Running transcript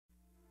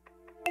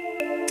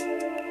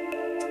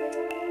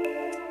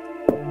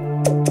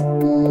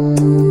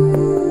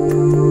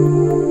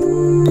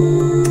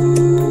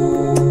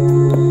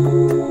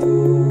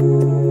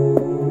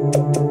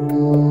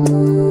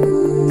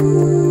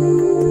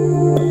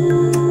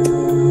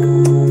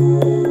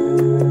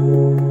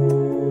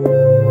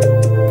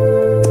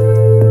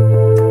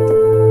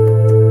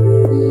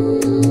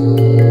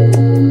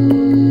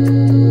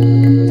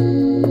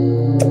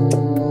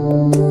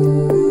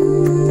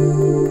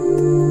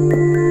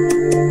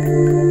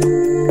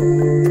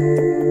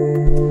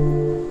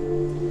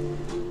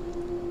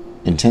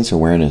intense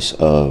awareness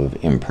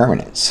of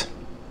impermanence.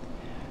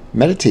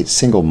 Meditate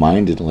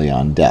single-mindedly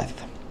on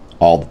death,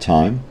 all the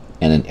time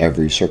and in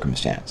every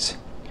circumstance.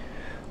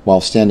 While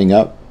standing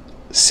up,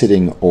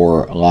 sitting,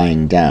 or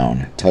lying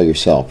down, tell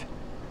yourself,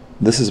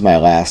 "This is my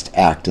last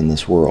act in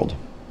this world,"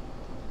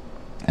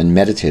 and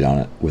meditate on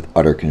it with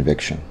utter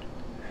conviction.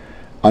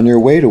 On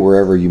your way to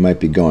wherever you might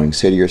be going,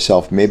 say to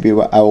yourself, "Maybe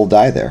I will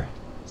die there.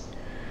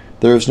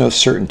 There is no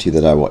certainty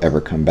that I will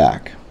ever come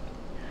back."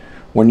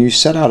 When you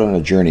set out on a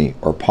journey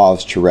or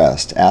pause to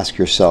rest, ask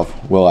yourself,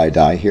 "Will I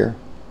die here?"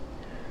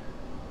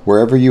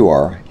 Wherever you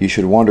are, you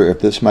should wonder if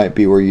this might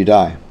be where you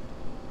die.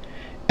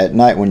 At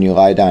night, when you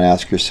lie down,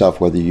 ask yourself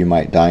whether you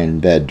might die in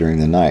bed during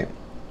the night,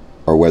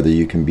 or whether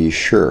you can be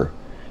sure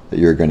that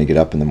you're going to get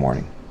up in the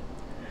morning.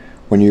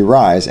 When you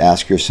rise,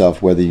 ask yourself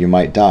whether you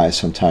might die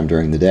sometime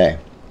during the day,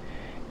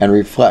 and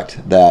reflect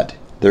that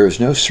there is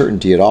no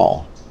certainty at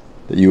all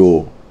that you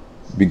will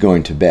be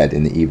going to bed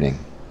in the evening.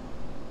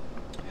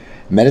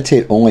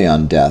 Meditate only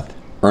on death,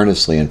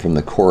 earnestly and from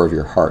the core of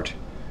your heart.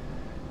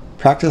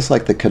 Practice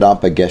like the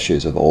Kadampa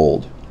Geshes of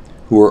old,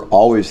 who were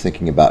always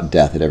thinking about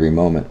death at every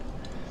moment.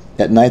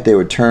 At night they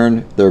would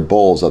turn their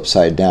bowls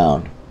upside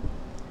down,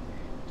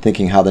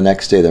 thinking how the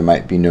next day there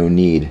might be no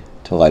need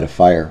to light a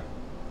fire.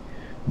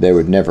 They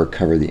would never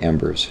cover the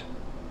embers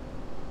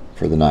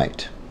for the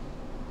night.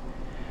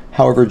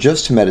 However,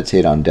 just to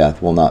meditate on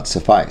death will not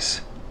suffice.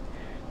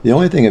 The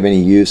only thing of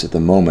any use at the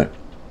moment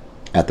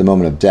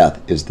of death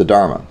is the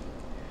Dharma.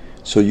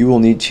 So you will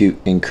need to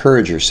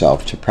encourage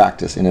yourself to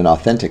practice in an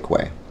authentic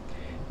way,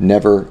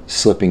 never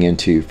slipping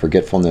into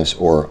forgetfulness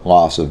or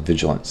loss of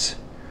vigilance,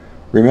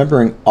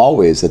 remembering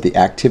always that the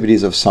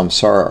activities of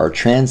samsara are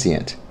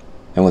transient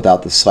and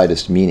without the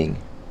slightest meaning.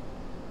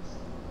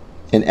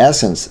 In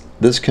essence,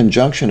 this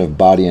conjunction of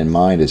body and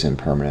mind is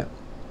impermanent,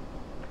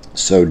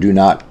 so do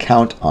not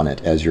count on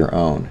it as your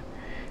own.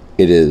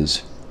 It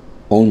is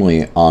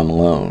only on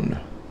loan.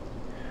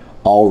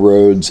 All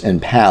roads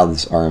and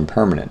paths are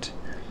impermanent,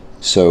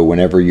 so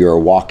whenever you are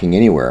walking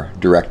anywhere,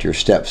 direct your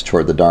steps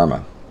toward the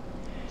Dharma.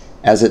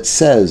 As it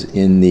says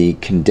in the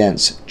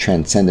condensed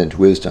transcendent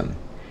wisdom,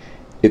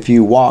 if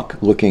you walk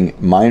looking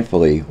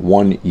mindfully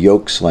one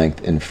yoke's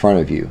length in front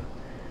of you,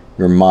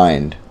 your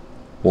mind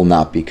will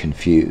not be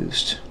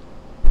confused.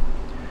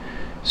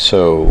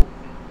 So,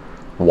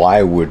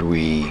 why would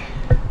we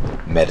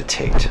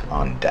meditate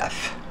on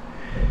death?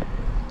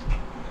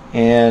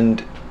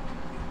 And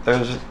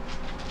there's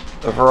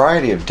a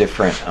variety of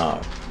different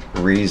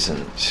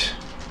reasons.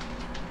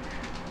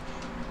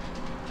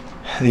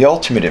 The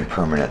ultimate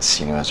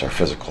impermanence, is our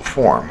physical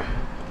form.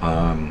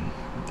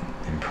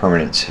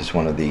 Impermanence is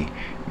one of the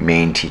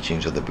main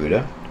teachings of the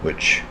Buddha,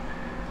 which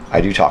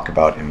I do talk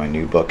about in my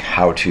new book,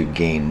 How to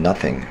Gain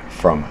Nothing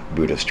from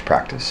Buddhist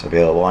Practice,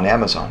 available on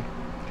Amazon.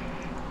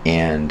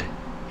 And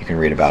you can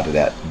read about it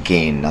at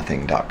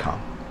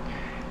gainnothing.com.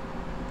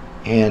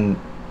 And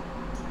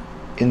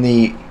in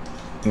the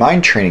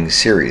mind training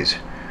series,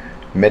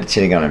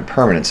 Meditating on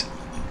Impermanence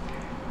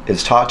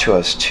is taught to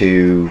us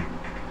to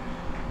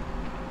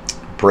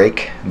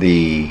break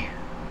the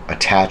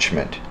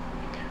attachment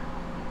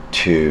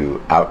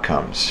to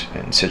outcomes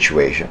and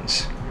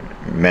situations,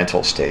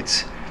 mental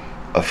states,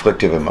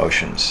 afflictive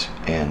emotions,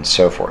 and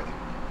so forth.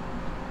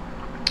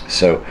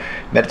 So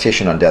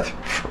meditation on death,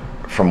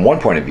 from one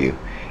point of view,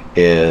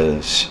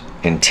 is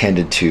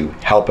intended to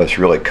help us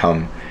really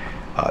come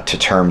to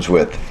terms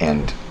with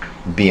and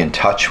be in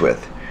touch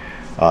with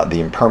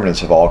the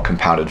impermanence of all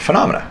compounded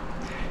phenomena.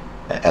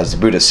 As the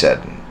Buddha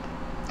said,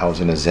 I was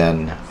in a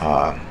Zen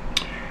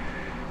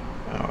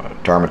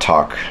Dharma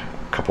talk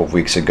a couple of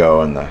weeks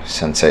ago, and the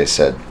sensei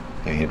said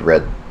he had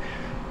read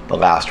the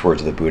last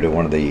words of the Buddha,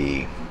 one of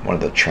the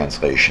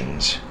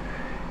translations,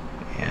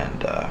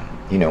 and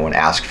when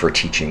asked for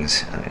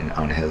teachings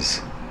on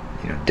his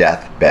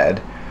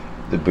deathbed,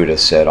 the Buddha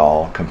said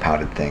all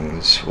compounded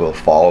things will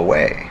fall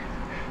away.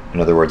 In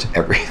other words,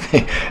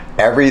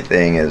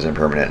 everything is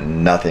impermanent,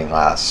 nothing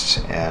lasts,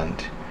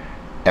 and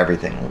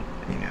everything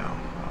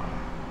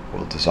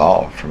will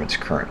dissolve from its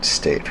current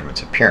state, from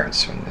its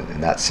appearance.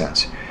 In that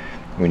sense,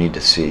 we need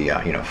to see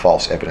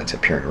false evidence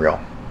appearing real.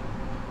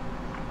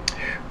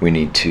 We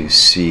need to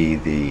see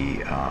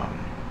the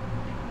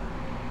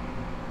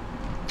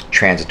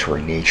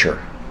transitory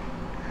nature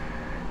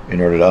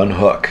in order to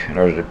unhook, in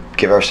order to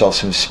give ourselves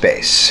some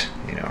space,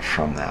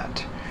 from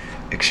that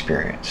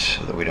experience,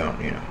 so that we don't,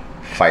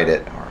 fight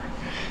it or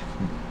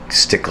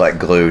stick like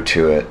glue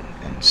to it,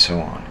 and so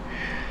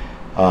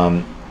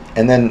on.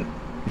 And then,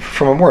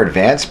 from a more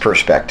advanced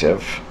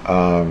perspective,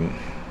 the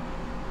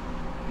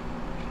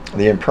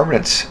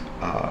impermanence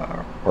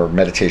or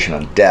meditation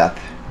on death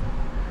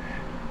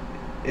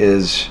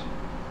is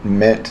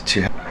meant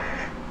to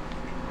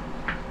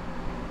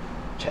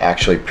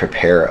actually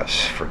prepare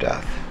us for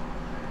death,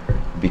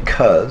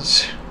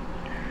 because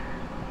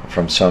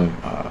from some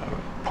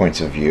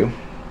points of view,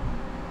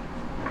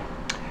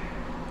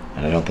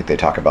 and I don't think they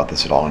talk about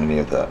this at all in any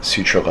of the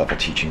sutra level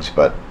teachings,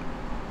 but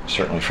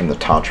certainly from the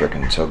tantric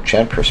and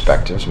Dzogchen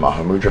perspectives,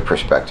 Mahamudra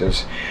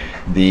perspectives,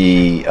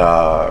 the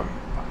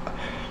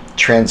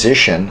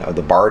transition of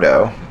the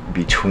bardo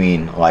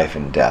between life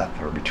and death,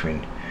 or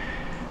between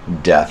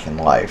death and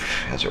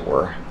life, as it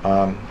were,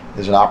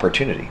 is an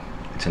opportunity.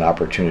 It's an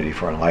opportunity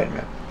for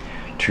enlightenment,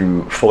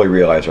 to fully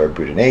realize our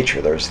Buddha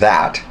nature. There's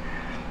that.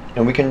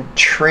 And we can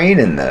train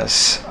in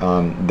this.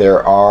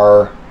 There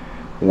are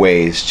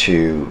ways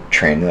to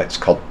train. That's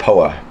called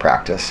POA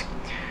practice,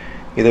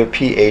 either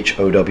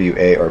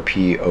PHOWA or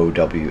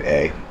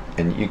POWA.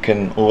 And you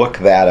can look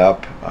that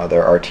up.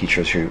 There are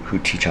teachers who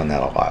teach on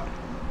that a lot.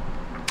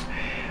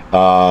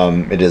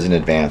 It is an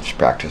advanced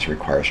practice,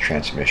 requires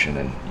transmission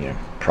and,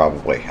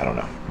 probably, I don't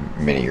know,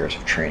 many years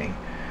of training.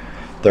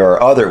 There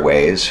are other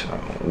ways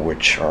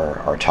which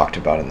are talked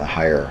about in the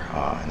higher,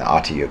 in the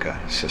Hatha Yoga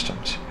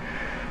systems,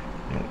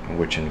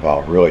 which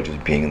involve really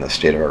just being in the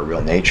state of our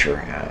real nature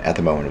at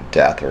the moment of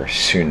death or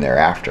soon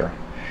thereafter,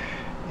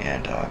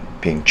 and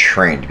being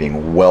trained,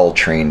 being well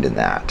trained in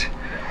that,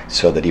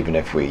 so that even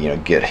if we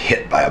get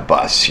hit by a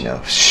bus,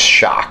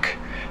 shock,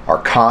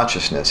 our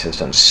consciousness has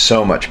done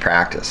so much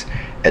practice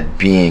at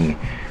being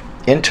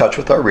in touch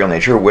with our real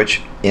nature,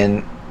 which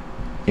in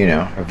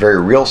a very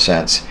real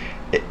sense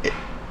it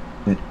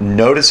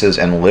notices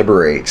and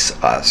liberates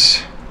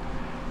us,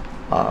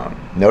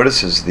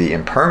 notices the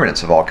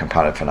impermanence of all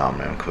compounded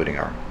phenomena, including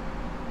our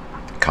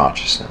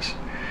consciousness.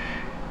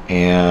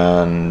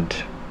 And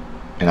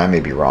I may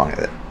be wrong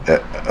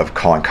of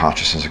calling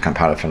consciousness a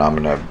compounded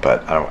phenomena,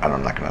 but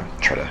I'm not going to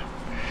try to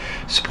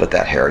split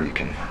that hair. You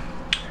can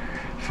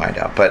find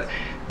out. But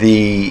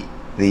the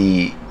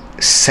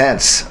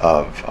sense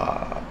of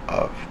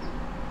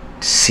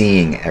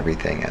seeing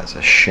everything as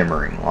a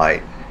shimmering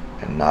light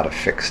and not a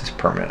fixed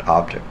permanent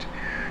object,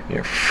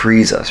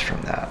 frees us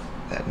from that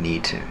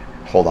need to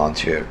hold on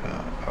to it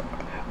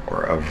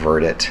or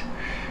avert it.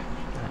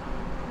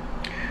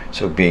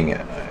 So being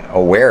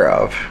aware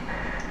of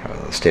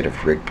the state of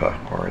Rigpa,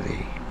 or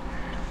the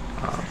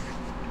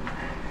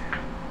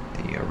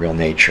real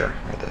nature,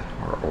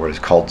 or what is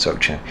called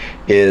Dzogchen,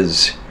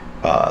 is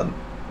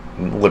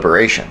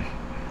liberation.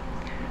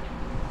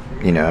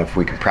 If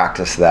we can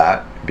practice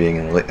that, being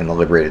in the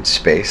liberated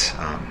space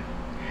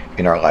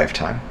in our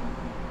lifetime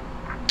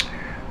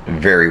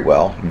very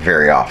well,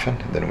 very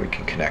often, then we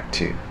can connect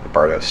to the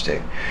bardo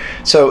state.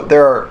 So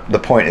the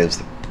point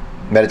is,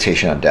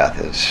 meditation on death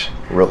is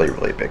really,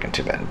 really big in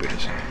Tibetan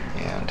Buddhism.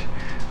 And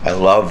I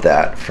love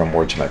that from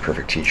Words of My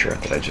Perfect Teacher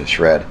that I just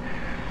read.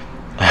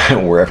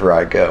 Wherever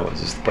I go, is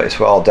this the place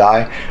where I'll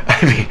die?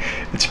 I mean,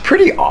 it's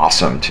pretty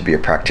awesome to be a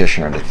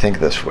practitioner and to think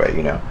this way,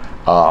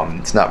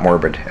 It's not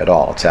morbid at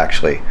all. It's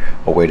actually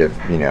a way to,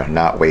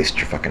 not waste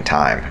your fucking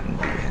time and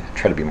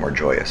try to be more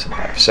joyous in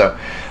life. So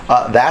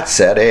that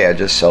said, I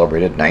just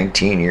celebrated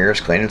 19 years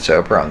clean and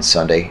sober on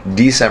Sunday,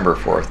 December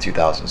 4th,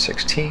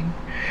 2016.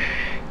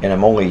 And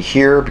I'm only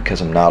here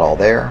because I'm not all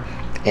there.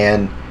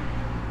 And,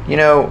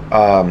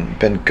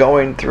 been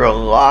going through a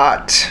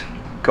lot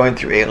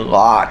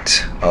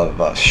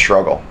of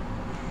struggle,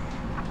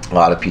 a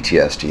lot of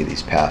PTSD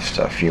these past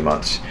few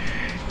months.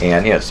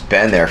 And, it's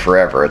been there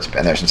forever. It's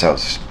been there since I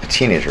was a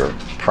teenager,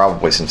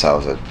 probably since I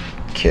was a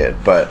kid,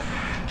 but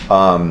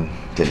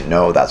didn't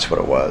know that's what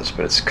it was.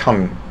 But it's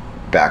come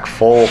back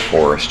full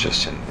force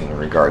just in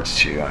regards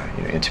to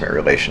intimate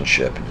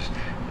relationship and just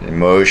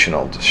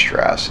emotional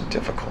distress and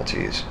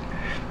difficulties.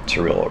 It's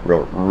a real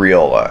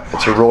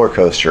it's a roller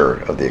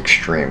coaster of the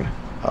extreme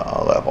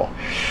level.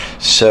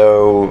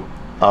 So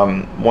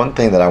one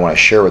thing that I want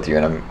to share with you,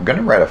 and I'm going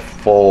to write a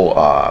full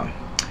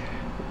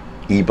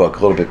ebook,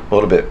 a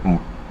little bit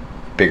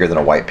bigger than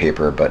a white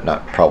paper, but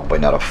probably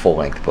not a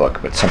full-length book,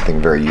 but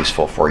something very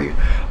useful for you,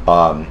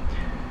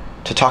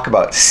 to talk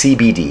about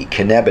CBD,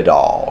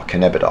 cannabidol,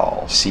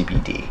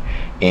 CBD.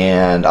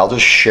 And I'll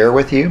just share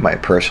with you my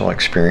personal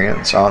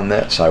experience on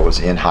this. I was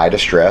in high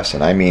distress,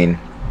 and I mean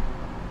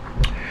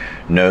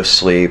no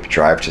sleep,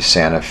 drive to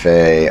Santa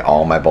Fe,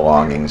 all my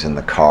belongings in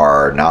the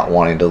car, not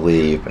wanting to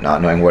leave, but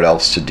not knowing what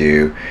else to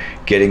do,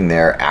 getting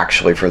there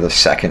actually for the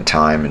second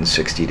time in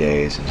 60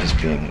 days and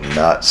just being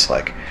nuts,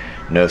 like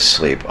no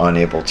sleep,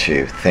 unable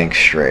to think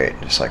straight,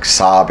 just like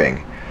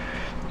sobbing,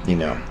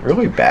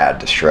 really bad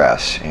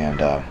distress.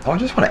 And I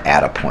just want to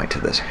add a point to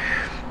this.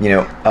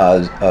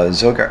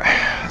 Dzongkar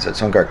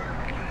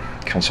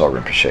Khyentse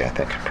Rinpoche, I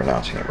think I'm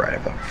pronouncing it right, I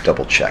have a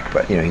double check,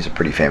 but he's a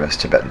pretty famous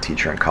Tibetan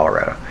teacher in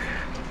Colorado.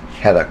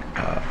 Had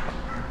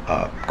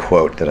a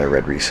quote that I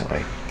read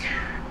recently.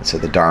 It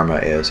said the Dharma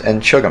is, and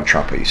Chogyam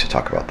Trungpa used to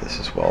talk about this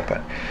as well,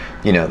 but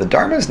the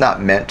Dharma is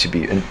not meant to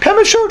be, and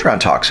Pema Chodron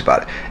talks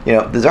about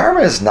it, the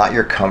Dharma is not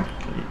your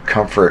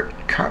comfort,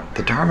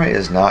 the Dharma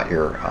is not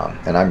your,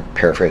 and I'm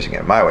paraphrasing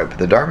it my way, but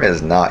the Dharma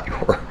is not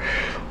your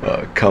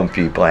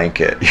comfy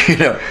blanket.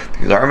 The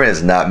Dharma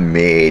is not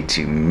made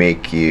to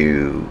make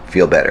you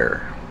feel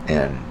better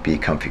and be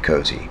comfy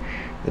cozy.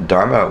 The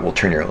Dharma will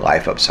turn your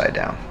life upside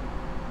down.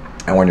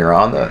 And when you're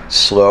on the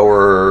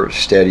slower,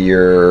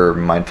 steadier,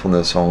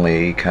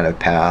 mindfulness-only kind of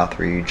path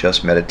where you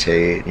just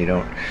meditate,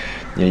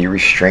 you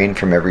restrain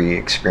from every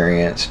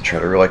experience and try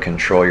to really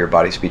control your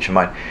body, speech, and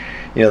mind,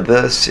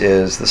 this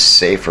is the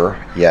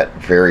safer yet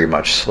very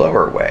much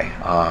slower way.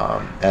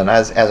 And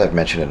as I've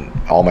mentioned in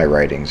all my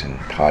writings and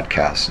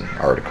podcasts and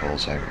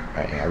articles, I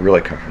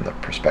really come from the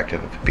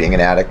perspective of being an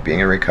addict, being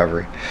in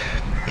recovery,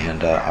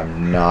 and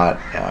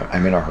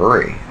I'm in a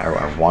hurry.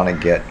 I want to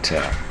get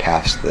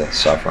past the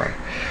suffering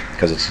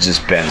because it's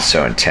just been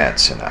so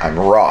intense, and I'm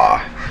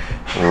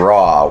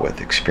raw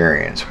with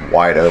experience,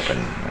 wide open.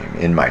 I'm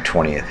in my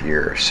 20th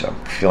year, so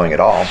I'm feeling it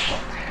all.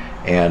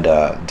 And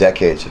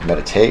decades of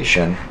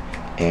meditation,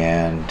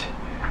 and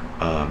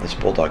this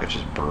bulldog is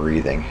just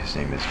breathing. His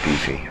name is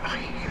Beefy. Oh,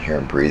 you can hear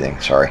him breathing,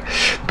 sorry.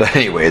 But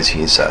anyways,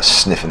 he's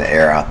sniffing the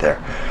air out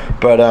there.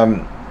 But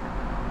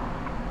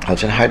I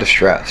was in high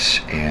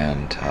distress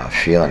and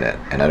feeling it.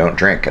 And I don't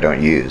drink, I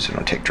don't use, I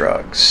don't take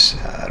drugs,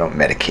 I don't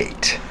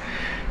medicate.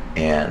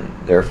 And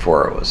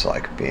therefore it was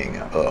like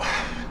being,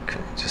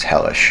 just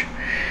hellish.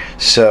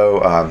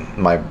 So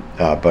my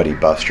buddy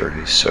Buster,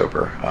 who's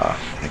sober, I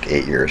think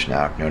 8 years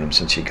now, I've known him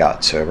since he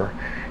got sober.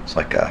 He's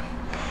like a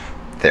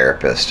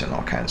therapist and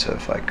all kinds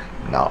of like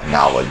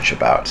knowledge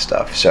about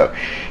stuff. So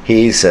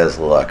he says,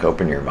 look,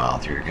 open your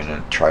mouth, you're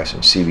gonna try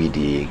some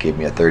CBD. He gave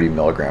me a 30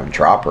 milligram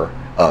dropper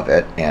of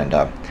it, and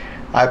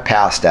I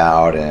passed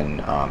out,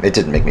 and it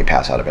didn't make me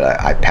pass out of it.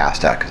 I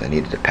passed out because I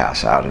needed to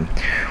pass out. And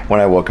when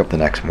I woke up the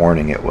next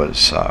morning, it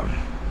was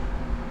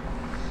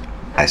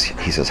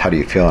he says, how do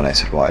you feel? And I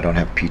said, well, I don't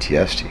have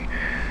PTSD.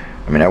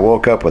 I mean, I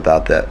woke up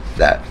without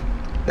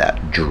that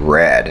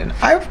dread. And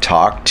I've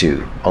talked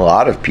to a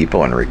lot of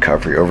people in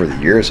recovery over the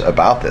years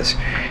about this.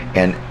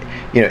 And,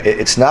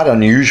 it's not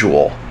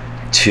unusual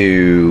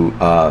to,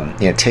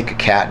 take a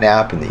cat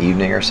nap in the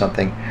evening or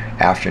something,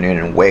 afternoon,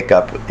 and wake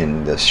up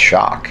in this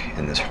shock,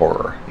 in this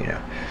horror.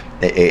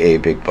 The AA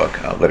Big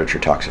Book literature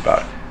talks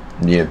about,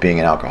 being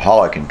an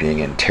alcoholic and being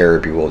in terror,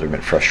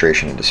 bewilderment,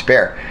 frustration, and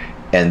despair.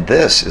 And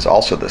this is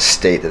also the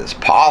state that is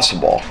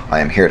possible. I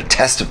am here to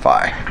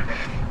testify.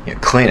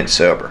 Clean and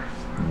sober.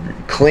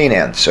 Clean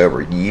and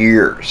sober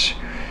years.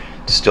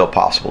 It's still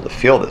possible to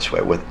feel this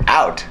way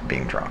without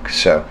being drunk.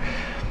 So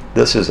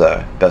this is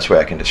the best way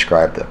I can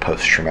describe the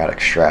post-traumatic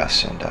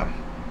stress and,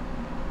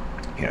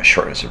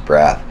 shortness of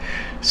breath,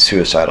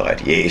 suicidal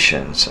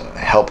ideations,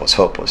 helpless,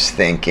 hopeless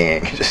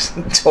thinking, just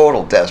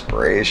total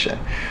desperation,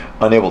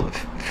 unable to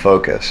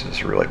focus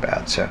is really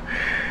bad. So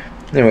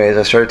anyways,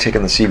 I started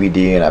taking the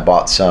CBD, and I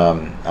bought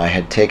some. I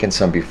had taken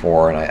some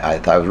before, and I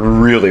thought I was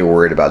really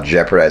worried about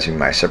jeopardizing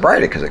my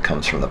sobriety because it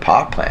comes from the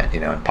pot plant,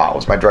 and pot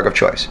was my drug of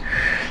choice.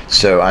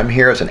 So I'm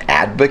here as an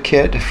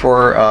advocate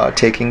for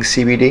taking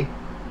CBD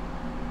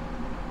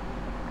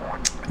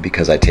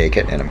because I take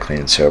it, and I'm clean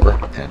and sober,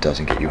 and it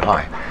doesn't get you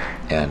high,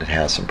 and it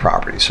has some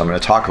properties. So I'm going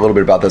to talk a little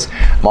bit about this.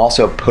 I'm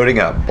also putting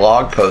a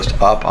blog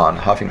post up on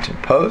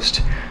Huffington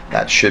Post.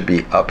 That should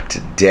be up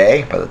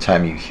today by the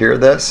time you hear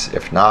this,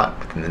 if not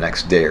within the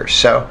next day or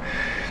so.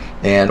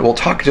 And we'll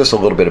talk just a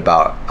little bit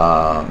about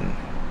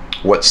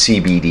what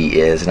CBD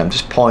is. And I'm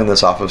just pulling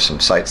this off of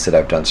some sites that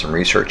I've done some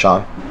research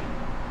on.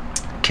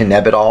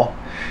 Cannabidol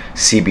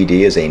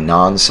CBD is a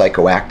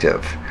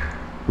non-psychoactive,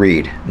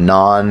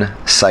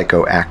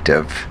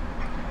 non-psychoactive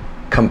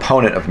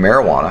component of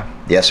marijuana,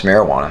 yes,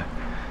 marijuana,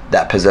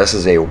 that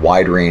possesses a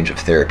wide range of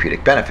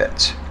therapeutic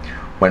benefits.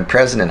 When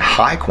present in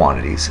high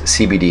quantities,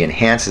 CBD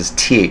enhances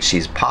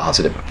THC's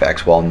positive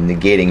effects while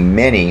negating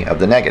many of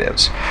the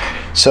negatives.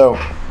 So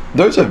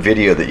there's a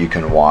video that you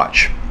can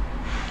watch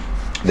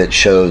that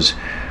shows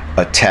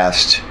a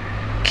test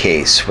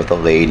case with a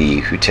lady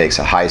who takes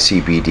a high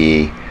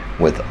CBD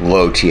with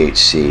low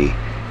THC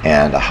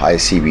and a high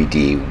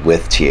CBD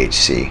with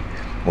THC,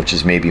 which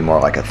is maybe more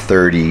like a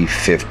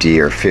 30-50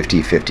 or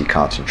 50-50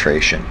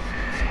 concentration.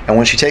 And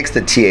when she takes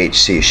the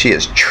THC, she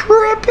is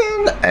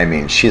tripping. I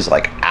mean, she's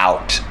like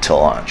out to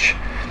lunch,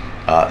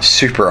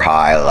 super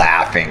high,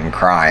 laughing,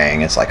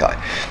 crying. It's like,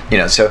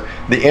 so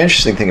the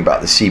interesting thing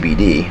about the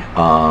CBD,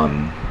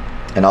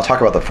 and I'll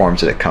talk about the forms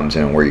that it comes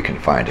in and where you can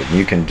find it.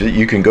 You can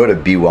go to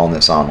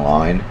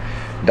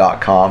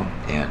bewellnessonline.com,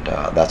 and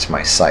that's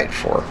my site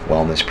for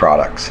wellness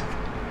products.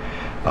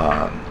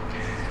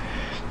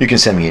 You can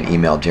send me an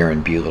email,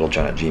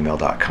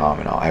 darrenblittlejohn@gmail.com,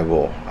 and I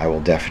will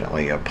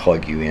definitely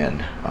plug you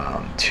in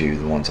to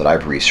the ones that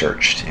I've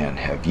researched and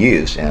have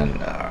used and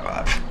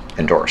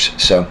endorse.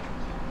 So,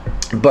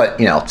 but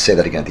I'll say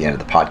that again at the end of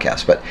the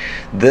podcast. But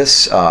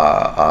this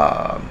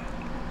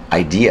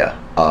idea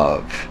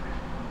of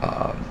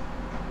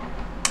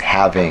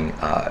having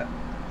a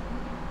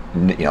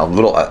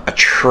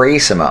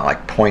trace amount, like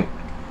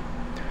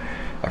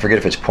I forget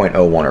if it's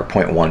 0.01 or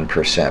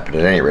 0.1%, but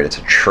at any rate, it's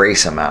a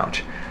trace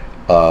amount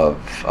of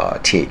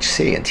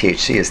THC, and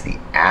THC is the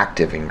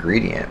active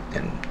ingredient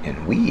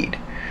in weed.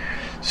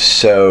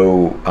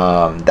 So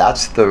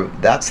that's the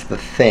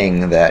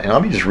thing that, and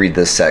let me just read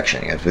this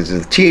section.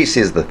 The THC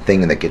is the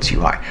thing that gets you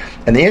high.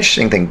 And the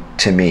interesting thing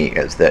to me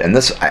is that, and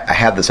this, I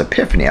had this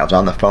epiphany. I was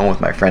on the phone with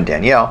my friend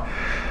Danielle,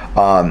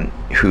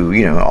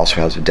 who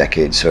also has a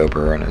decade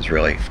sober and is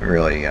really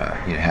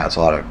has a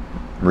lot of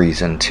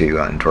reason to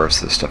endorse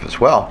this stuff as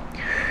well.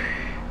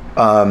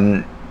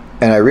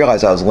 and I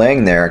realized I was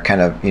laying there,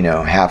 kind of,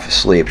 half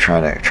asleep,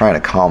 trying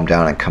to calm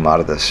down and come out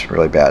of this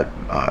really bad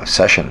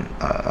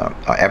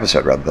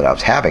episode rather, that I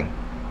was having.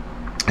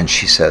 And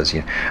she says,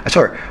 I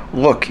told her,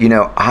 look,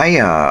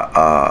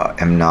 I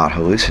am not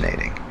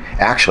hallucinating.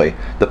 Actually,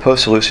 the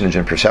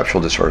post-hallucinogen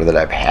perceptual disorder that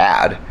I've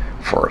had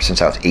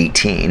since I was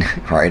 18,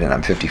 right, and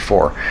I'm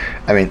 54.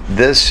 I mean,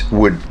 this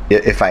would,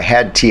 if I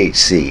had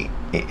THC,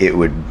 it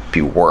would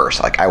be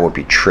worse. Like, I would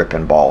be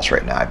tripping balls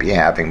right now. I'd be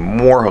having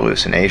more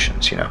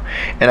hallucinations,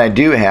 and I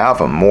do have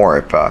them more.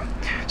 If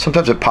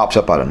sometimes it pops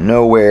up out of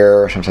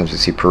nowhere. Sometimes I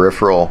see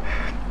peripheral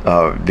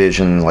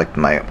vision, like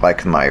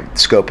my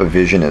scope of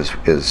vision is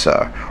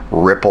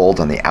rippled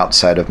on the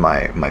outside of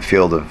my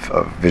field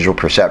of visual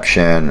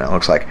perception. It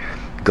looks like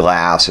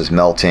glass is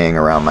melting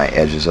around my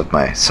edges of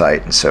my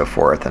sight and so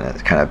forth, and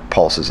it kind of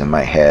pulses in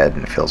my head,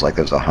 and it feels like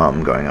there's a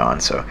hum going on.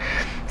 So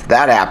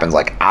that happens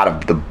like out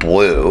of the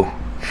blue,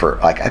 for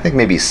like, I think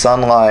maybe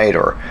sunlight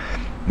or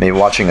maybe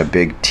watching a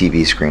big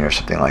TV screen or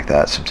something like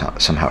that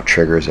somehow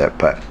triggers it.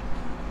 But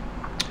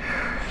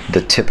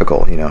the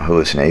typical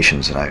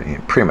hallucinations that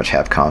I pretty much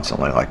have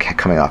constantly, like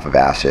coming off of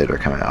acid or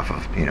coming off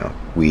of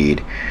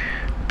weed,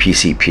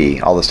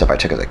 PCP, all the stuff I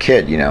took as a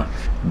kid,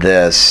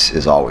 this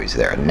is always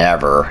there.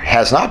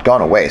 Has not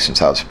gone away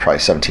since I was probably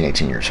 17,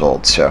 18 years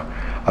old. So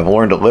I've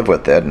learned to live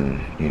with it,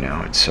 and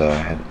it's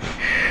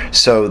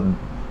so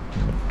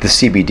the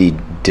CBD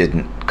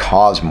didn't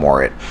cause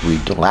more. It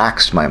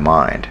relaxed my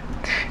mind,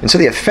 and so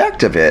the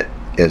effect of it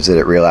is that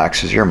it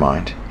relaxes your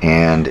mind,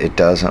 and it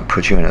doesn't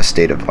put you in a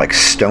state of like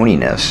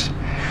stoniness.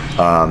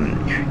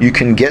 You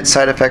can get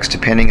side effects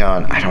depending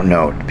on,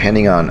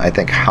 I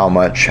think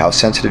how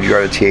sensitive you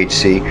are to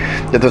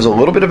THC. If there's a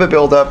little bit of a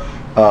buildup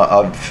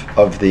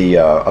of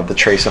the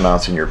trace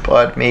amounts in your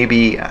blood,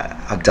 maybe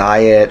a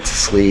diet,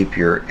 sleep,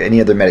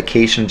 any other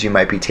medications you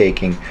might be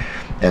taking,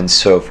 and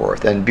so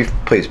forth. And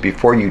please,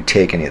 before you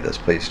take any of this,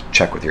 please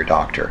check with your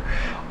doctor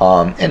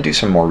and do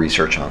some more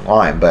research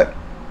online. But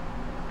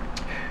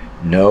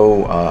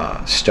no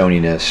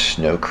stoniness,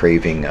 no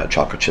craving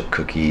chocolate chip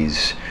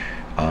cookies.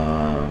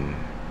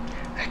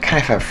 I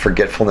kind of have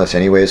forgetfulness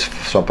anyways,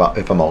 so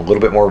if I'm a little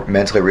bit more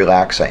mentally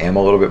relaxed, I am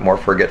a little bit more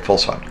forgetful,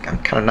 so I'm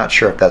kind of not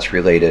sure if that's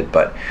related,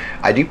 but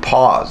I do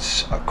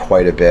pause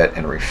quite a bit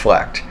and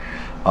reflect,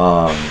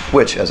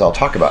 which, as I'll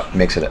talk about,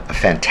 makes it a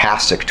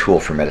fantastic tool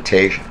for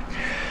meditation.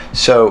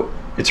 So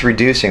it's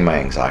reducing my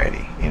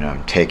anxiety.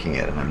 I'm taking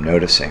it and I'm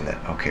noticing that,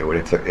 okay, what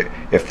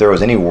if there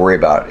was any worry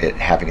about it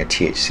having a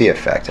THC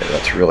effect,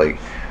 that's really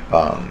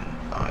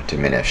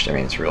diminished. I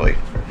mean, it's really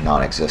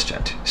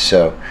non-existent.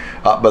 So,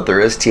 but there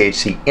is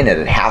THC in it.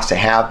 It has to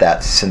have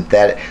that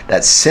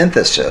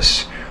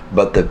synthesis.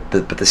 But the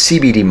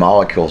CBD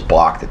molecules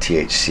block the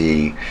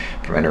THC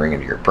from entering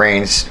into your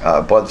brain's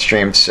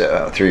bloodstreams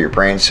through your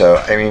brain. So,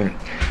 I mean,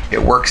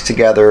 it works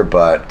together.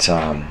 But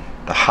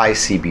the high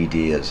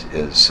CBD is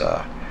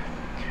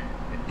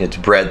it's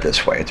bred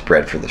this way. It's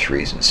bred for this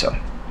reason. So,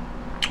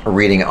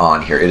 reading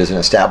on here, it is an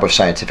established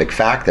scientific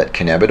fact that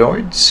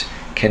cannabinoids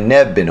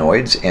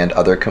and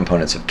other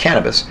components of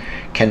cannabis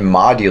can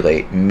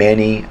modulate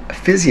many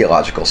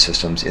physiological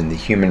systems in the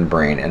human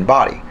brain and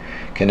body.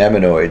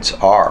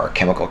 Cannabinoids are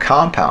chemical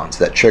compounds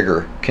that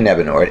trigger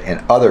cannabinoid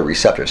and other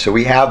receptors. So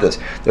we have there's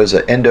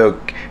an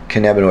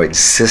endocannabinoid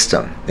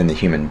system in the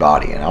human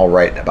body, and I'll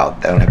write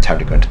about that. I don't have time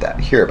to go into that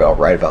here, but I'll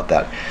write about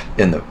that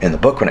in the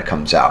book when it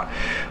comes out.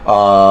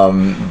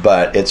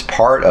 But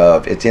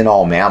it's in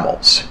all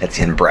mammals. It's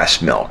in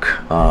breast milk.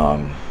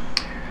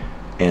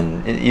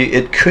 And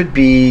it could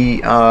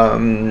be,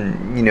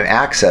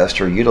 accessed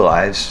or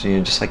utilized,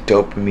 just like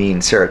dopamine,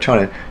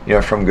 serotonin,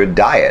 from good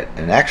diet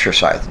and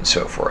exercise and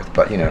so forth.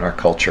 But in our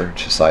culture,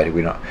 society,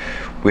 we don't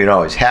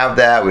always have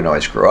that. We don't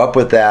always grow up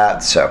with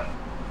that. So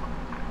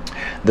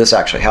this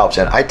actually helps.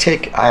 And I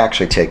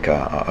actually take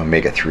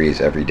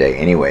omega-3s every day,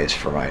 anyways,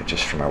 for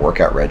my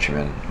workout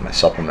regimen, my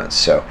supplements.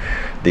 So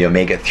the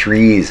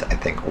omega-3s, I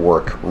think,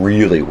 work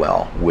really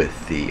well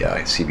with the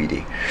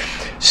CBD.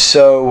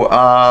 So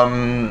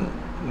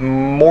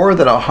more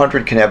than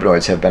 100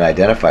 cannabinoids have been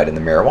identified in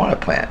the marijuana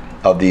plant.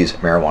 Of these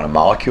marijuana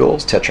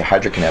molecules,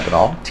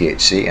 tetrahydrocannabinol,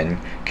 THC, and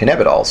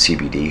cannabidiol,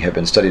 CBD, have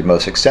been studied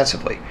most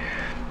extensively.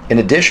 In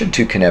addition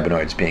to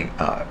cannabinoids being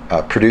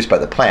produced by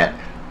the plant,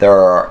 there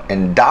are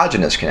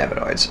endogenous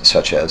cannabinoids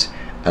such as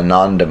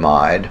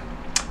anandamide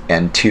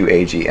and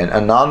 2-AG. And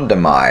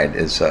anandamide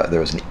is there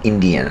was an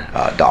Indian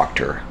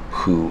doctor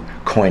who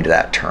coined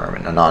that term,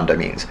 and ananda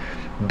means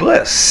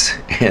bliss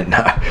in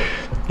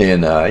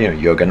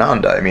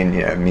Yogananda. I mean,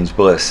 it means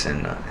bliss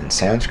in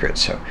Sanskrit.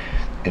 So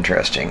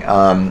interesting.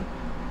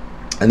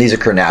 And these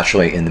occur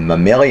naturally in the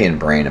mammalian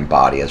brain and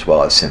body, as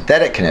well as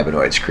synthetic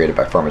cannabinoids created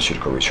by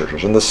pharmaceutical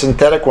researchers. And the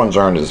synthetic ones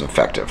aren't as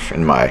effective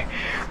in my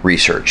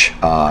research.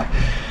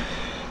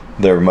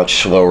 They're much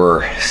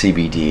slower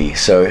CBD.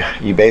 So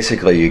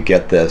you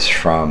get this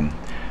from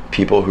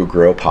people who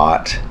grow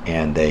pot,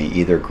 and they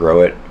either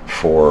grow it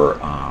for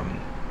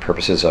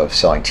purposes of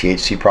selling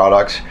THC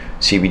products,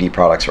 CBD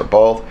products, or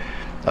both.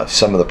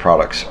 Some of the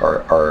products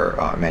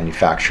are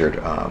manufactured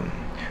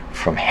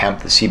from hemp.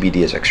 The CBD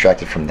is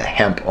extracted from the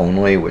hemp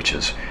only, which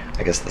is,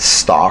 I guess, the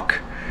stalk.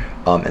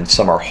 And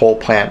some are whole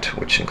plant,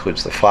 which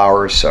includes the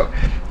flowers. So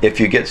if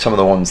you get some of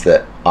the ones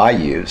that I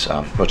use,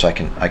 which I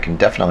can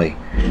definitely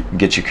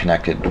get you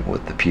connected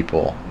with the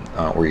people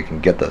where you can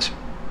get this.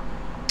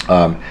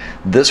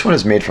 This one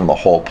is made from the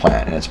whole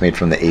plant, and it's made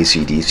from the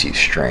AC/DC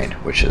strain,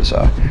 which is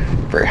a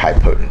very high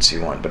potency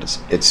one, but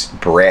it's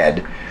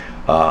bred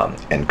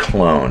and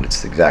cloned.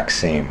 It's the exact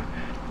same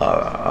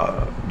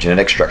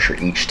genetic structure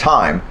each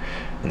time,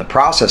 and the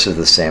process is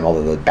the same,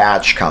 although the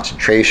batch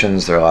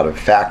concentrations, there are a lot of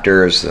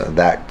factors,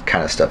 that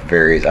kind of stuff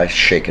varies. I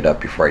shake it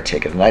up before I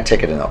take it, and I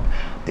take it in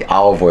the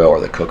olive oil or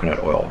the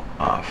coconut oil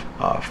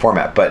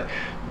format, but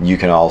you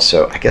can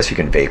also, I guess you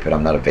can vape it.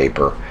 I'm not a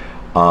vapor.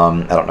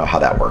 I don't know how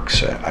that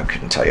works. I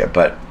couldn't tell you,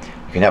 but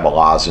you can have a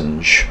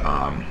lozenge,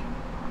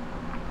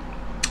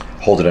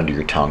 hold it under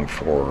your tongue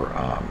for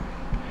a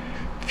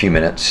few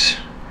minutes,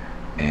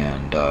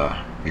 and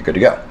you're good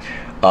to go.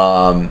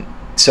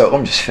 So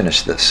let me just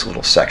finish this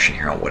little section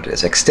here on what it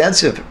is.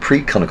 Extensive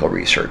preclinical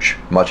research,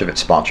 much of it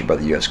sponsored by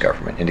the U.S.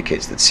 government,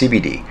 indicates that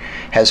CBD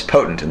has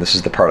potent, and this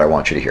is the part I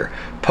want you to hear,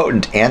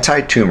 potent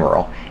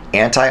anti-tumoral,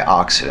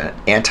 antioxidant,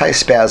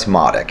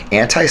 antispasmodic,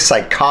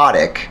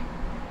 antipsychotic,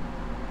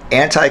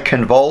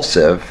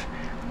 anticonvulsive,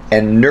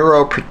 and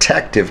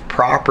neuroprotective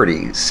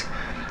properties.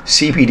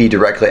 CBD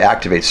directly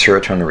activates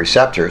serotonin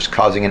receptors,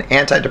 causing an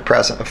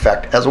antidepressant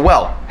effect as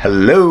well.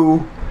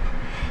 Hello?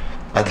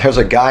 There's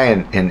a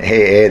guy in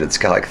AA that's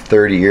got like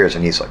 30 years,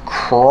 and he's like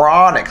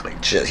chronically,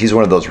 he's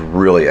one of those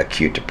really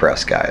acute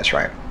depressed guys,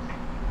 right?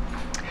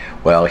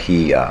 Well, I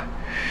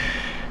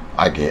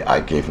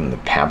gave him the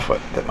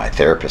pamphlet that my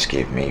therapist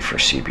gave me for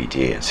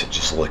CBD and said,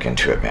 just look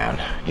into it, man,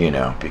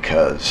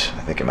 because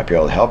I think it might be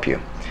able to help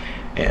you.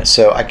 And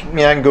so I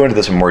can go into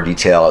this in more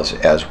detail as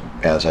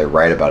I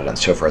write about it and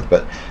so forth,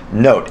 but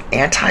note,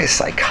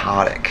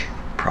 antipsychotic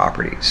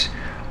properties.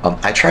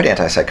 I tried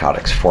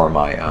antipsychotics for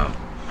my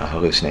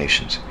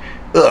hallucinations.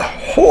 Ugh,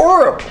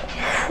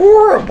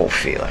 horrible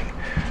feeling.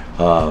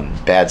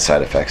 Bad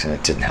side effects, and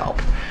it didn't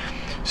help.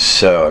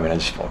 So, I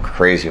just felt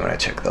crazy when I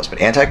took those. But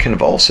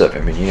anticonvulsive,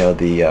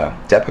 the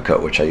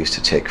Depakote, which I used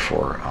to take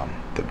for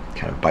the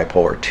kind of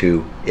bipolar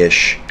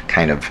 2-ish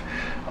kind of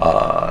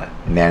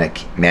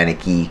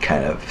manic-y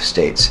kind of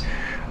states.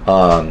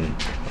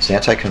 It's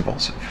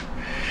anticonvulsive.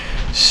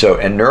 So,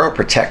 and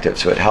neuroprotective,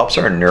 so it helps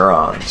our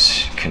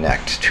neurons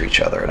connect to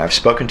each other. And I've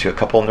spoken to a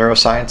couple of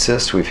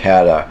neuroscientists. We've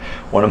had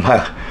one of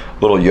my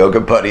little yoga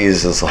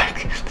buddies is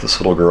like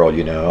this little girl,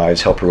 I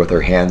always help her with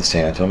her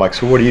handstand. And I'm like,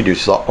 so what do you do?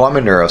 She's like, well, I'm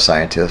a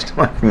neuroscientist. I'm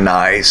like,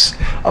 nice.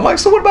 I'm like,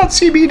 so what about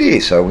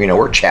CBD? So,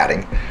 we're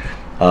chatting.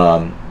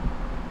 And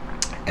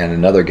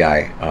another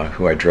guy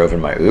who I drove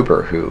in my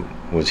Uber who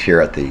was here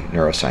at the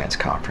neuroscience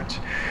conference,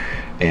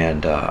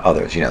 and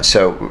others,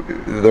 so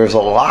there's a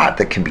lot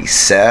that can be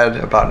said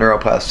about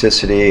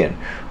neuroplasticity and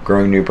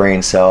growing new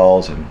brain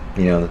cells, and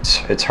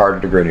it's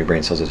harder to grow new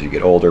brain cells as you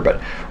get older, but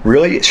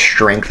really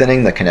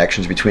strengthening the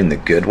connections between the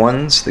good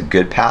ones, the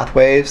good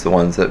pathways, the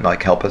ones that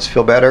like help us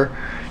feel better,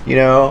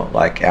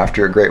 like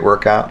after a great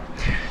workout.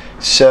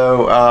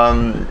 So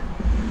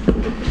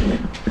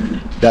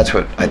that's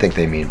what I think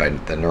they mean by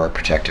the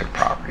neuroprotective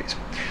properties.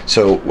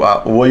 So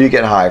will you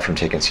get high from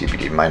taking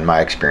CBD? In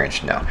my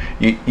experience, no.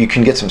 You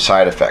can get some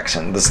side effects,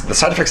 and the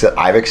side effects that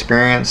I've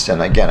experienced,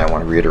 and again, I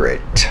want to reiterate,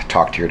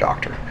 talk to your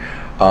doctor.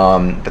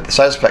 But the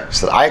side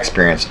effects that I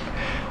experienced,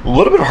 a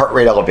little bit of heart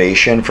rate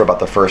elevation for about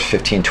the first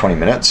 15-20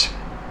 minutes,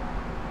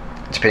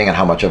 depending on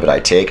how much of it I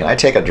take. And I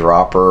take a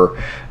dropper,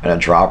 and a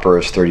dropper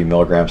is 30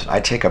 milligrams.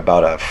 I take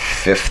about a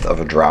fifth of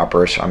a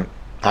dropper, so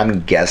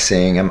I'm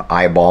guessing, I'm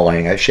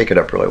eyeballing. I shake it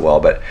up really well,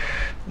 but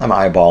I'm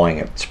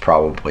eyeballing it's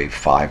probably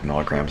 5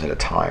 milligrams at a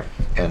time.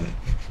 And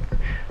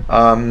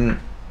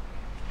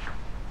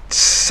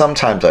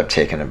sometimes I've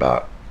taken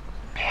about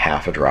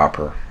half a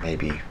dropper,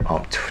 maybe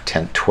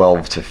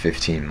 12 to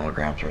 15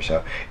 milligrams or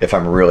so, if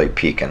I'm really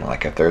peaking,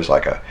 like if there's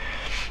like a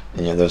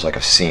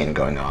scene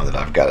going on that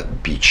I've got to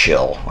be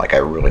chill, like I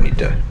really need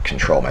to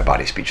control my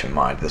body, speech, and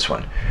mind. This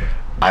one,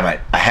 I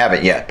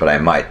haven't yet, but I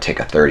might take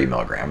a 30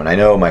 milligram. And I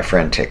know my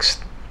friend takes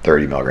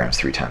 30 milligrams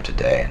 3 times a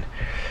day. And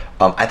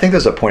I think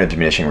there's a point of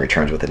diminishing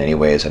returns with it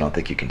anyways. I don't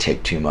think you can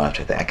take too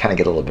much. I kind of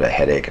get a little bit of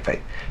headache if I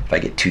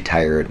get too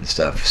tired and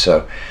stuff.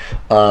 So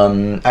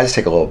I just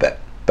take a little bit.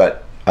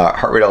 But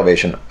heart rate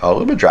elevation, a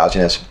little bit of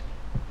drowsiness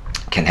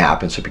can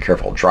happen, so be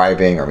careful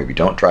driving, or maybe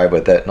don't drive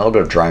with it, and a little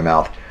bit of dry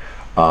mouth.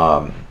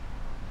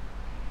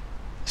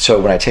 So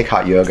when I take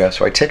hot yoga,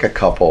 so I take a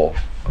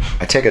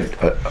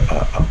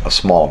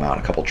small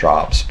amount, a couple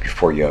drops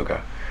before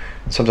yoga.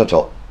 Sometimes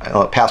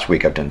past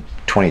week I've done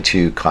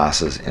 22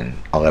 classes in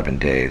 11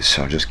 days,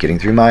 so just getting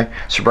through my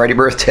sobriety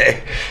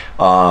birthday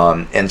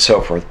and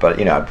so forth. But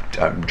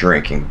I'm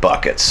drinking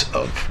buckets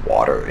of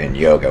water in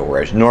yoga,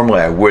 whereas normally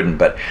I wouldn't.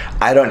 But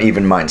I don't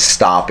even mind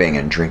stopping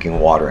and drinking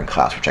water in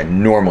class, which I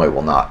normally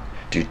will not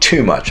do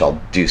too much.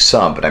 I'll do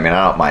some, but I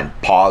don't mind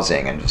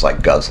pausing and just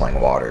like guzzling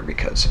water,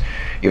 because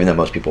even though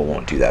most people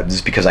won't do that,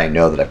 just because I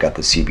know that I've got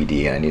the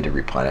CBD and I need to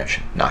replenish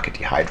and not get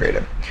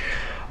dehydrated.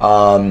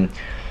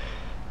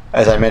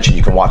 As I mentioned,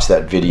 you can watch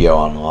that video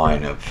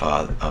online of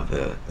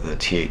the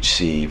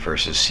THC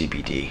versus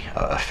CBD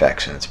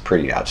effects, and it's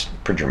pretty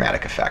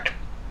dramatic effect.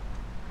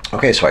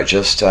 Okay, so I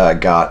just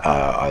got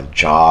a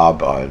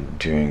job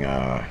doing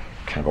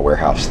kind of a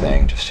warehouse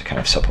thing just to kind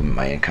of supplement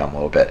my income a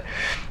little bit.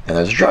 And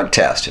there's a drug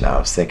test, and I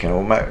was thinking,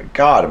 oh my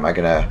God,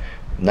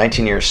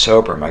 19 years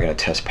sober, am I going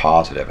to test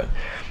positive? And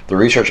the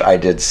research I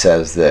did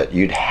says that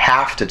you'd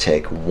have to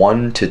take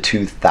 1,000 to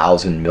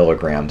 2,000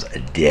 milligrams a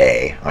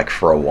day, like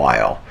for a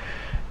while.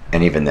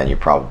 And even then, you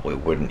probably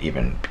wouldn't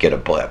even get a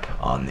blip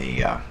on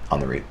the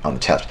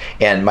test.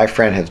 And my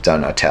friend has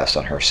done a test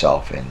on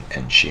herself,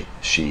 and she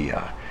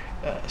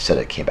said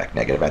it came back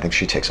negative. I think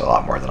she takes a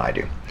lot more than I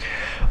do.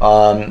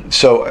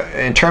 So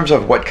in terms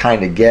of what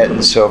kind to get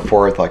and so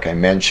forth, like I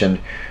mentioned,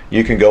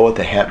 you can go with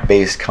the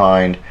hemp-based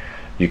kind.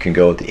 You can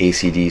go with the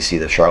ACDC,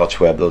 the Charlotte's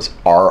Web. Those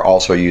are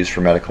also used for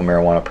medical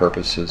marijuana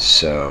purposes.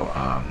 So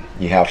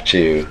you have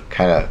to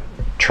kind of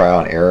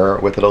trial and error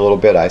with it a little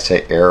bit. I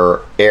say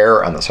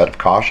err on the side of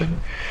caution.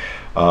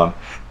 But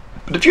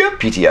if you have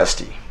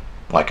PTSD,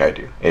 like I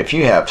do, if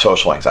you have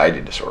social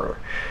anxiety disorder,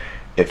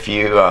 if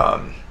you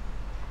have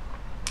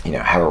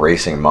a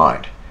racing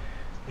mind,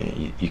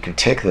 you can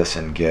take this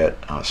and get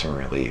some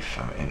relief.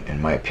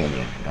 In my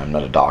opinion, I'm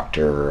not a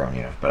doctor,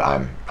 but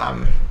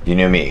I'm you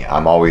know me.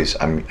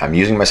 I'm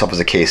using myself as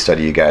a case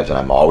study, you guys, and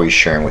I'm always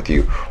sharing with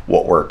you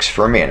what works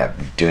for me, and I've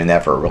been doing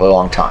that for a really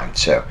long time.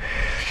 So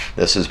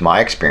this is my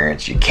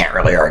experience. You can't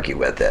really argue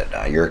with it.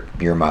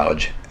 Your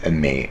mileage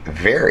may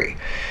vary.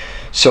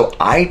 So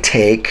I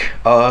take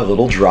a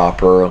little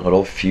dropper,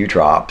 a few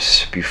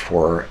drops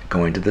before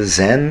going to the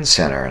Zen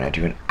Center, and I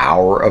do an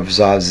hour of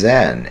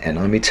Zazen. And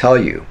let me tell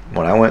you,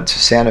 when I went to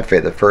Santa Fe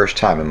the first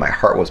time and my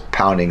heart was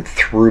pounding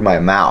through my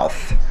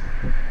mouth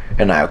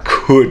and I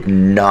could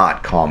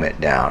not calm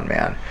it down,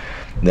 man.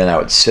 Then I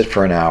would sit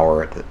for an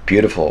hour at the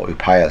beautiful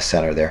Upaya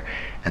Center there,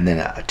 and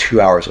then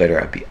 2 hours later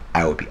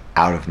I would be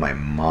out of my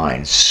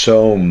mind.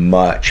 So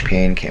much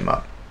pain came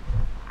up.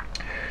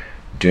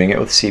 Doing it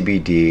with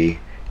CBD,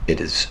 it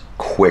is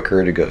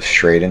quicker to go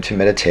straight into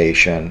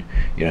meditation.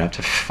 You don't have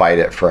to fight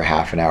it for a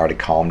half an hour to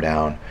calm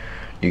down.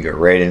 You go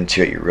right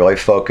into it. You really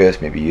focus,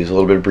 maybe use a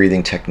little bit of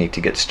breathing technique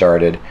to get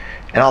started.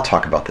 And I'll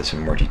talk about this in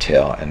more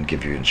detail and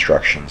give you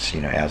instructions,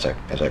 as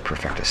I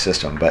perfect a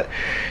system. But,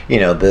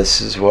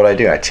 this is what I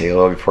do. I take it a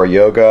little before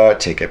yoga,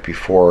 take it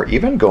before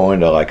even going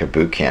to like a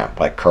boot camp,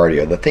 like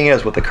cardio. The thing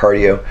is with the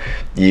cardio,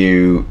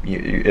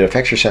 it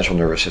affects your central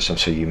nervous system,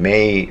 so you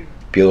may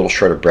be a little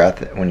short of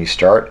breath when you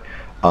start.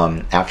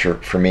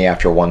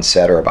 After one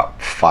set, or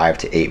about 5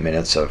 to 8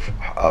 minutes of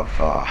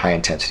high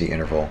intensity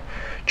interval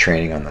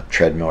training on the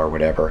treadmill or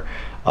whatever,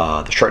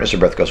 the shortness of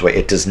breath goes away.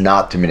 It does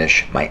not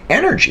diminish my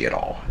energy at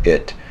all.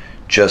 It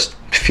just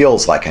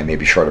feels like I may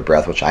be short of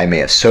breath, which I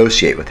may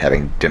associate with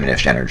having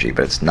diminished energy,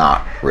 but it's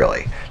not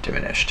really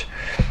diminished.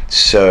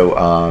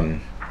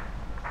 So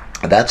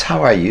that's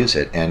how I use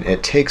it, and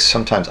it takes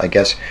sometimes, I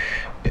guess,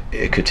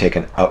 it could take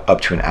up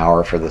to an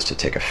hour for this to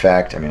take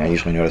effect. I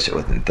usually notice it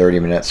within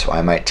 30 minutes, so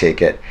I might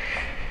take it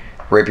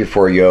right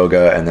before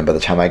yoga, and then by the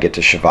time I get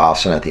to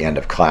Shavasana at the end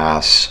of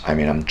class,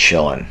 I'm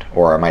chilling.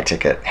 Or I might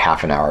take it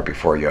half an hour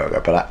before yoga.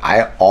 But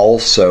I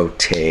also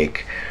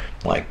take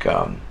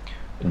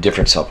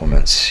different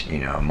supplements,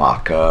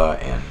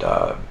 maca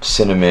and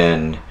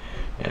cinnamon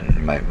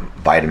and my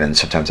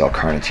vitamins, sometimes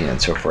L-carnitine and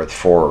so forth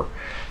for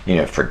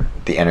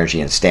the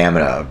energy and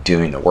stamina of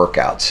doing the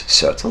workouts.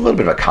 So it's a little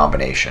bit of a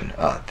combination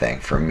thing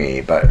for me,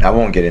 but I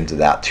won't get into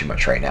that too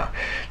much right now.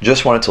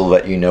 Just wanted to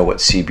let you know what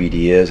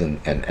CBD is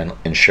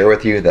and share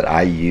with you that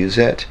I use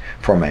it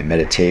for my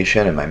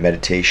meditation, and my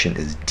meditation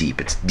is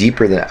deep. It's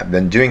deeper than I've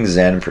been doing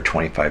Zen for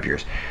 25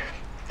 years.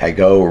 I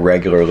go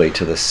regularly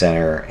to the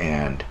center,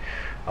 and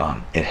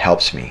it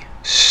helps me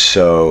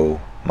so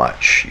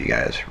much, you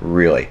guys,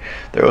 really.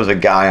 There was a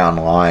guy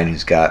online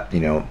who's got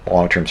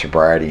long-term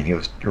sobriety, and he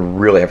was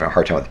really having a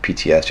hard time with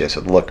PTSD. I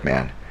said, look,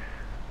 man,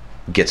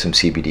 get some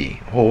CBD.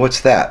 Well,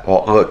 what's that?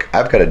 Well, look,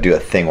 I've got to do a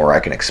thing where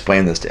I can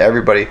explain this to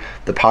everybody.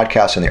 The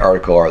podcast and the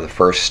article are the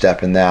first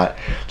step in that,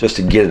 just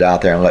to get it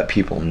out there and let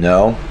people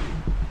know.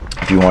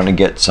 If you want to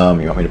get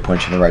some, you want me to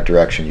point you in the right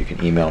direction, you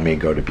can email me,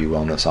 go to Be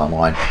Wellness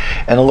Online.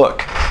 And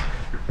look,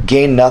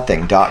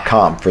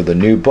 GainNothing.com for the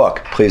new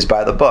book. Please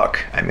buy the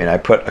book. I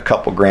put a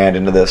couple grand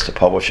into this to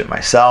publish it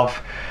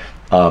myself.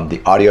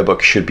 The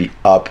audiobook should be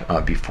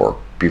up before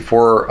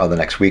the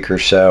next week or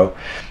so.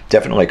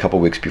 Definitely a couple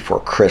weeks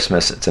before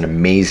Christmas. It's an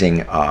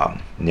amazing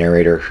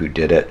narrator who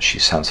did it. She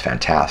sounds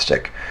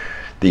fantastic.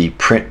 The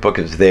print book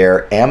is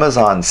there.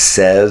 Amazon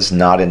says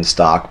not in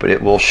stock, but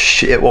it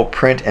will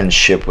print and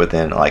ship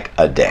within like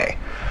a day.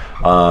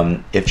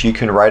 If you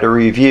can write a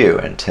review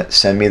and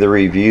send me the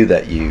review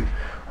that you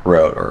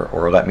wrote,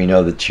 or let me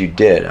know that you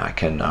did, I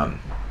can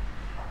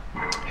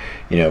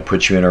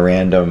put you in a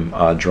random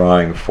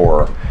drawing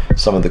for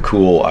some of the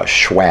cool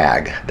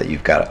swag that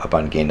you've got up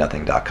on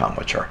GainNothing.com,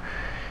 which are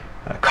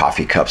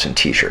coffee cups and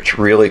t-shirts.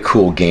 Really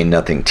cool Gain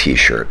Nothing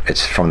t-shirt.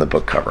 It's from the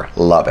book cover.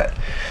 Love it.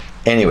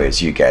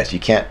 Anyways, you guys, you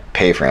can't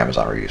pay for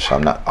Amazon reviews, so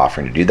I'm not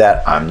offering to do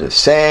that. I'm just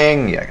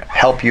saying, yeah, I can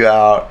help you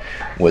out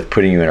with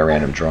putting you in a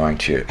random drawing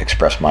to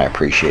express my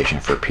appreciation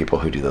for people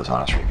who do those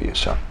honest reviews.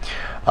 So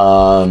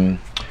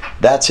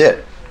that's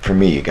it for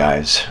me, you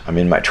guys. I'm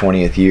in my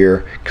 20th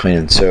year, clean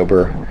and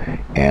sober,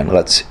 and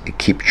let's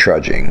keep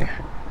trudging.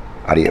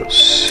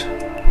 Adios.